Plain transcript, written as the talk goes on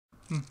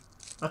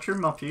I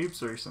trimmed my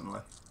pubes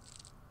recently.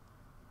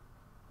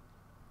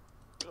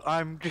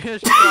 I'm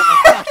just gonna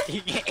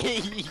fucking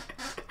eat.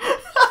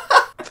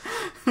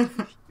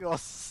 You're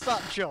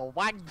such a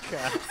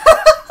wanker.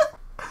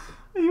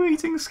 Are you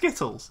eating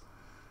Skittles?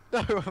 No,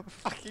 I'm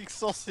fucking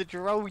sausage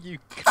roll, you.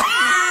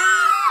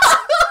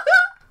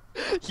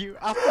 You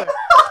utter.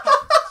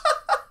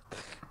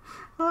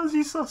 How's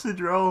your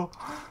sausage roll?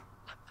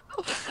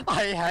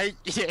 I hate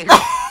you.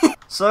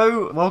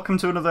 So, welcome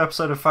to another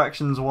episode of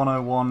Factions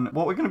 101.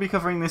 What we're going to be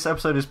covering this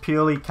episode is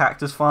purely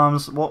cactus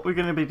farms. What we're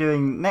going to be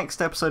doing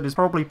next episode is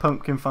probably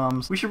pumpkin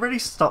farms. We should really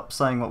stop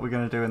saying what we're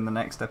going to do in the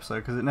next episode,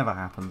 because it never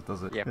happens,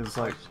 does it? Yeah, it's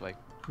like, precisely.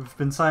 we've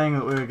been saying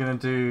that we were going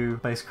to do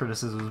base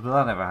criticisms, but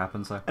that never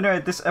happened, so. Anyway,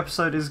 this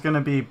episode is going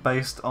to be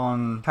based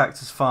on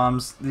cactus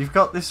farms. You've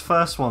got this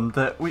first one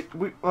that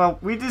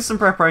we did some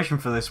preparation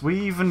for this. We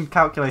even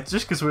calculated,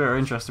 just because we were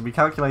interested, we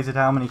calculated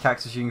how many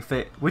cactus you can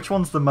fit. Which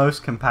one's the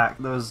most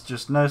compact? There was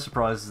just no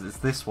surprises. It's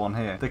this one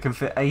here. They can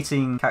fit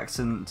 18 cactus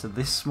into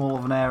this small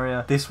of an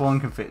area. This one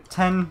can fit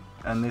 10.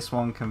 And this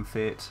one can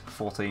fit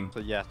 14. So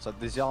yeah, so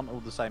these aren't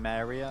all the same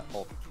area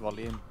or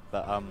volume,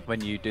 but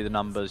when you do the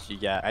numbers you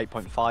get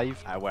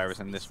 8.5, whereas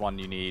in this one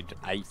you need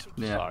 8,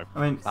 yeah. So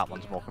I mean, that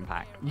one's more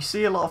compact. You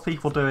see a lot of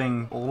people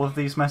doing all of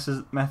these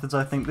methods,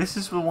 I think. This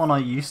is the one I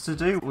used to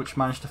do, which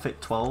managed to fit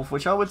 12,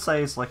 which I would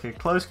say is like a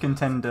close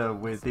contender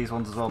with these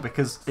ones as well,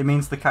 because it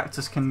means the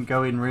cactus can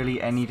go in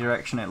really any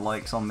direction it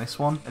likes on this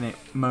one, and it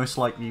most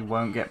likely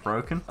won't get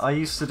broken. I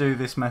used to do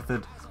this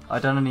method. I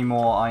don't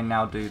anymore. I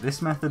now do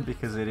this method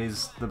because it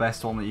is the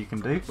best one that you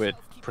can do. We're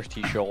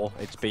pretty sure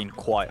it's been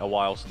quite a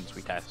while since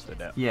we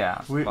tested it.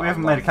 Yeah, we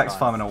haven't made a cactus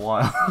farm in a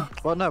while.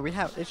 Well, no, we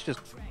have. It's just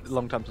a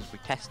long time since we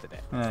tested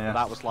it. Yeah.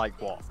 That was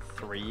like, what,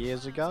 3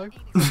 years ago?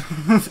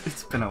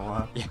 It's been a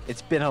while. Yeah,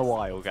 it's been a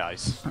while,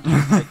 guys.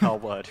 Take our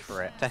word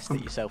for it. Test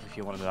it yourself if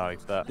you want to know.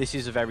 But this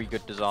is a very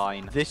good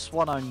design. This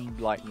one I'm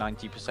like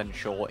 90%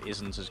 sure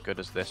isn't as good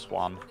as this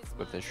one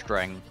with the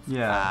string.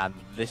 Yeah. And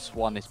this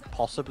one is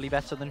possibly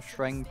better than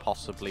string,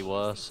 possibly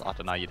worse. I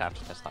don't know, you'd have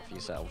to test that for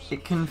yourselves.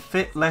 It can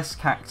fit less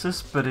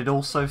cactus, but it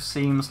also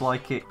seems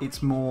like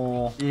it's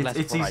more...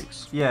 Less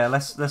breaks. Yeah,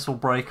 less will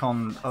break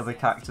on other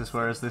cactus,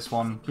 whereas this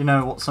one, you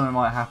know what, something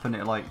might happen,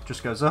 it like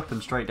just goes up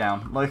and straight down.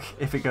 Like,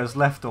 if it goes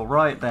left or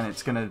right, then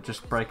it's going to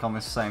just break on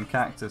this same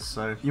cactus.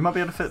 So you might be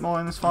able to fit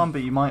more in this farm,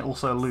 but you might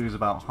also lose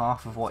about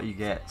half of what you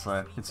get.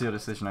 So it's your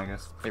decision, I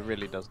guess. It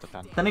really does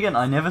depend. Then again,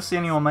 I never see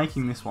anyone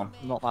making this one.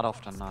 Not that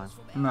often, no.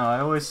 No, I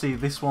always see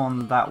this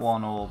one, that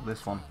one, or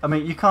this one. I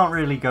mean, you can't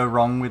really go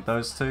wrong with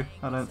those two,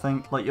 I don't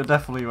think. Like, you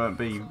definitely won't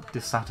be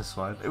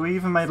dissatisfied. We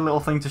even made a little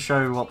thing to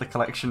show what the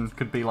collection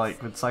could be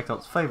like with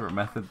Cyclops' favourite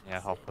method.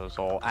 Yeah, hoppers,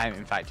 or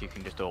in fact you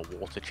can just do a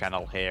water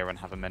channel here and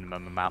have a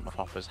minimum amount of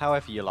hoppers,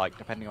 however you like,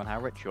 depending on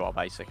how rich you are,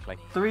 basically.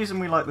 The reason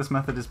we like this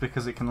method is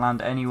because it can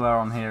land anywhere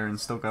on here and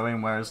still go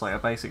in, whereas like a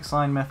basic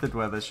sign method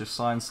where there's just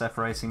signs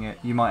separating it,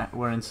 you might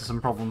run into some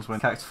problems when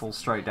cactus falls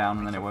straight down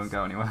and then it won't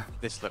go anywhere.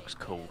 This looks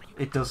cool.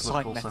 It does look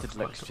sign cool. method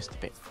looks just a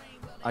bit...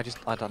 I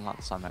don't like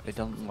the sign method. It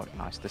doesn't look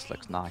nice. This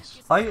looks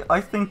nice. I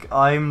think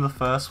I'm the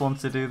first one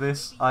to do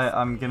this.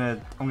 I'm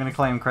gonna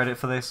claim credit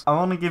for this. I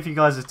want to give you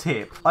guys a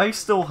tip. I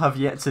still have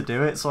yet to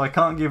do it, so I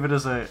can't give it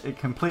as it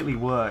completely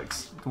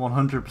works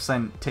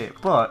 100% tip.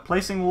 But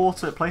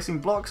placing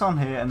blocks on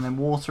here and then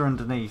water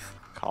underneath.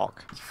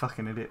 Cock. You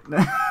fucking idiot.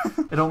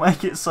 It'll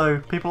make it so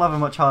people have a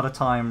much harder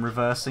time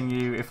reversing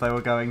you if they were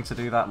going to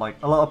do that. Like,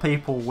 a lot of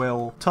people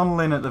will tunnel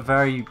in at the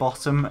very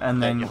bottom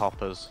and then... Get your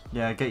hoppers.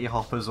 Yeah, get your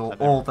hoppers,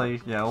 or they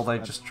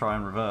just try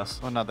and reverse.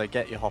 Well, no, they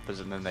get your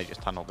hoppers and then they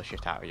just tunnel the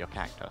shit out of your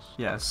cactus.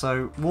 Yeah,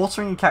 so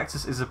watering your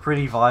cactus is a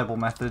pretty viable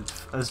method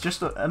as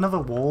just another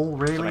wall,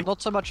 really.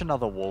 Not so much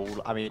another wall.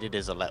 I mean, it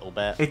is a little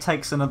bit. It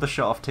takes another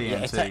shot of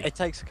TNT. Yeah, it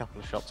takes a couple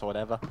of shots or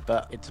whatever,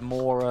 but it's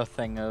more a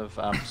thing of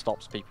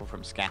stops people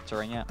from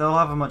scattering it. They'll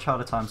have a much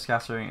harder time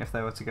scattering if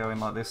they were to go in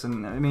like this.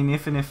 And I mean,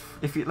 if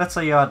you, let's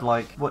say you had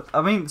like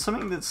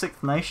something that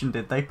Sixth Nation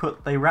did,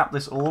 they wrapped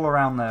this all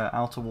around their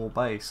outer wall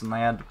base, and they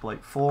had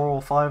like 4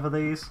 or 5 of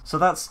these. So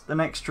that's an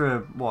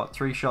extra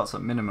 3 shots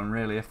at minimum,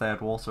 really, if they had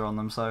water on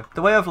them. So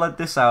the way I've laid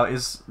this out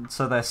is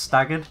so they're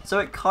staggered. So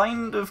it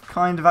kind of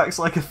acts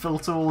like a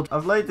filter wall.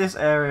 I've laid this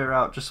area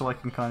out just so I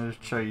can kind of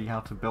show you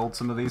how to build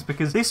some of these,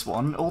 because this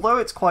one, although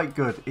it's quite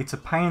good, it's a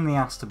pain in the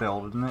ass to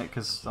build, isn't it?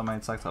 Because I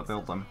made Cyclops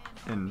build them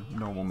in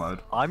normal mode.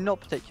 I'm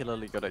not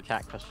particularly good at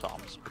cactus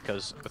farms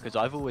because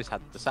I've always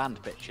had the sand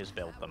bitches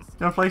build them.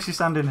 You want to place your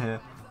sand in here?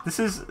 This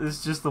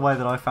is just the way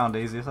that I found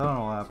easiest. I don't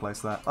know why I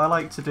placed that. I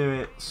like to do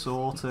it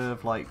sort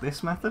of like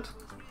this method.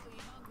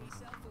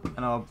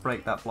 And I'll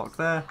break that block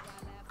there.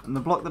 And the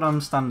block that I'm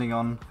standing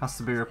on has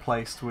to be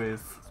replaced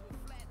with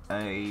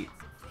a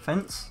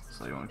fence.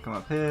 So you want to come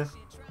up here,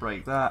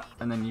 break that,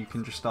 and then you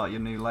can just start your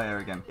new layer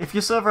again. If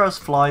your server has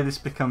fly, this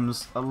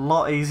becomes a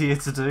lot easier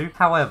to do.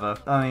 However,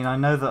 I mean, I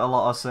know that a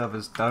lot of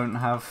servers don't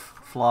have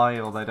fly,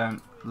 or they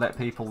don't let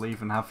people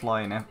even have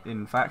fly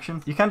in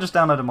faction. You can just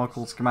download a mod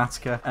called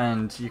Schematica,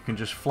 and you can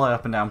just fly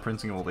up and down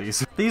printing all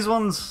these. These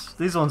ones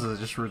are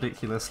just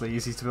ridiculously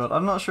easy to build.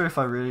 I'm not sure if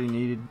I really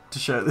needed to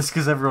show this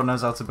because everyone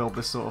knows how to build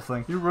this sort of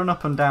thing. You run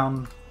up and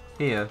down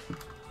here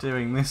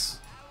doing this.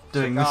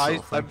 Doing this sort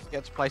of thing. Don't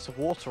forget to place a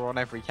water on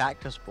every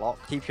cactus block.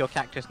 Keep your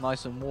cactus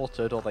nice and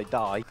watered or they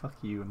die. Fuck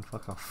you and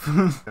fuck off.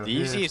 The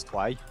easiest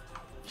way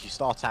is you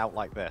start out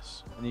like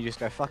this. And you just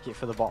go, fuck it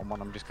for the bottom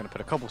one, I'm just going to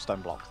put a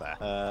cobblestone block there.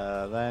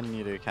 Then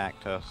you do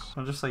cactus.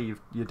 I'll just say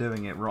you're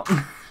doing it wrong.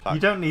 You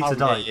don't need to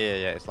die.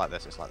 Yeah, it's like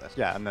this, it's like this.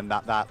 Yeah, and then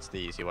that's the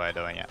easy way of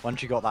doing it.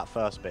 Once you got that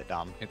first bit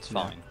done, it's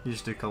fine. You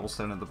just do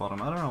cobblestone at the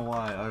bottom. I don't know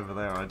why over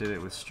there I did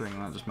it with string,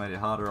 that just made it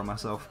harder on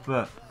myself.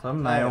 But,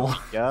 thumbnail.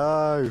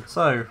 Go!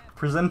 So,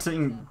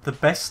 presenting the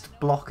best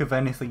block of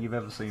anything you've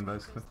ever seen,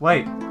 basically.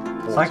 Wait!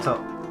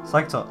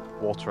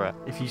 Psychtop. Water it.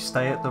 If you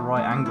stay at the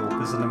right angle,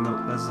 there's an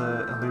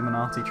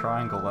Illuminati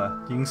triangle there.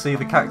 You can see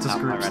the cactus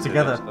groups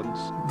together.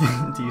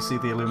 Do you see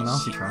the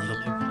Illuminati triangle?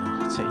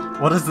 Illuminati.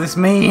 What does this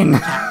mean?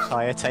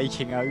 Cacti are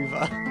taking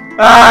over.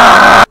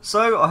 Ah!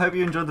 So, I hope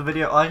you enjoyed the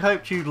video. I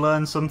hope you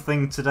learned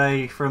something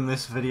today from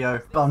this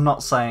video. But I'm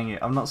not saying it.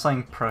 I'm not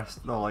saying press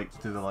or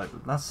like do the like.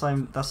 That's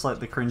like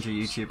the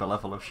cringy YouTuber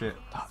level of shit.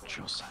 Touch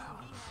yourself.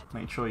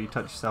 Make sure you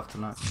touch yourself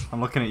tonight.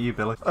 I'm looking at you,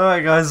 Billy.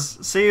 Alright guys,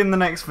 see you in the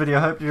next video.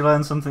 Hope you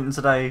learned something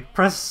today.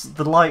 Press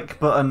the like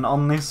button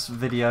on this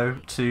video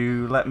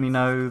to let me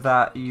know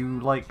that you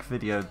like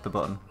the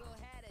button.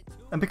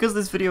 And because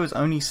this video is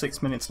only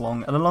 6 minutes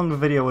long, and a longer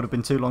video would have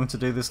been too long to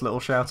do this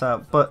little shout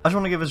out, but I just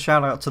want to give a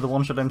shout out to the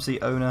One Shot MC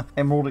owner,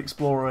 Emerald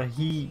Explorer.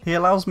 He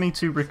allows me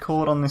to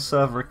record on this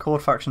server,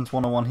 Record Factions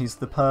 101. He's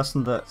the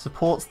person that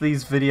supports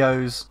these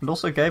videos and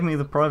also gave me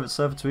the private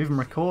server to even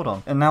record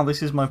on. And now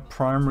this is my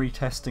primary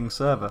testing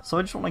server. So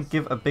I just want to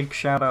give a big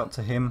shout out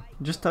to him.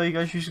 Just tell you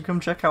guys you should come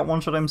check out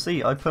One Shot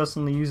MC. I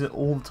personally use it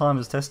all the time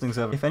as testing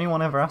server. If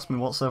anyone ever asks me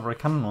what server I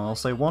can on, I'll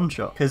say One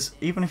Shot. Because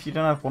even if you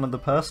don't have one of the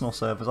personal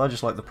servers, I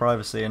just like the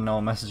private and no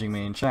one messaging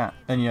me in chat,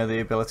 and you know, the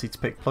ability to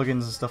pick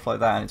plugins and stuff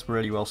like that, and it's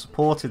really well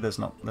supported. There's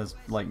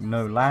like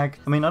no lag.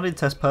 I mean, I did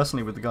test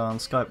personally with the guy on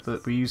Skype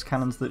that we use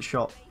cannons that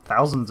shot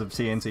thousands of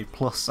TNT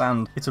plus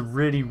sand. It's a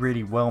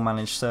really well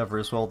managed server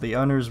as well. The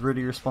owner is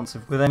really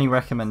responsive with any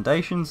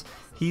recommendations.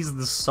 He's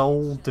the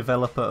sole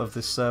developer of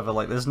this server.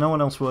 Like, there's no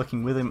one else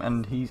working with him,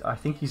 and I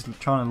think he's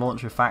trying to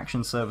launch a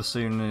faction server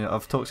soon.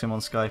 I've talked to him on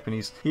Skype,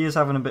 and he is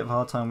having a bit of a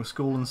hard time with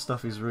school and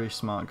stuff. He's a really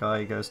smart guy.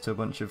 He goes to a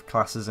bunch of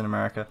classes in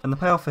America, and the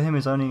payoff for him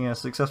is owning a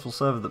successful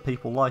server that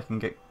people like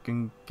and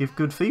can give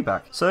good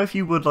feedback. So if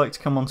you would like to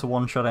come on to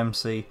One Shot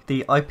MC,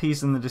 the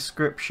IP's in the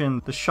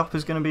description. The shop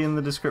is going to be in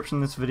the description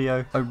of this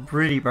video. I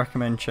really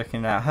recommend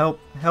checking it out.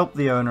 Help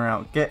the owner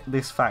out. Get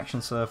this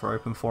faction server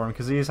open for him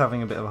because he is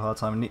having a bit of a hard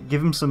time. And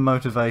give him some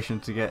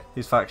motivation to get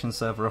his faction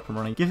server up and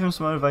running. Give him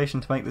some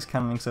motivation to make this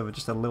cannoning server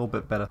just a little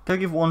bit better. Go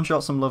give One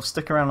Shot some love.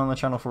 Stick around on the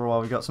channel for a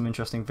while. We've got some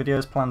interesting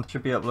videos planned.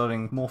 Should be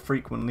uploading more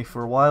frequently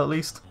for a while at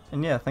least.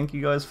 And yeah, thank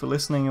you guys for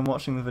listening and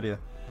watching the video.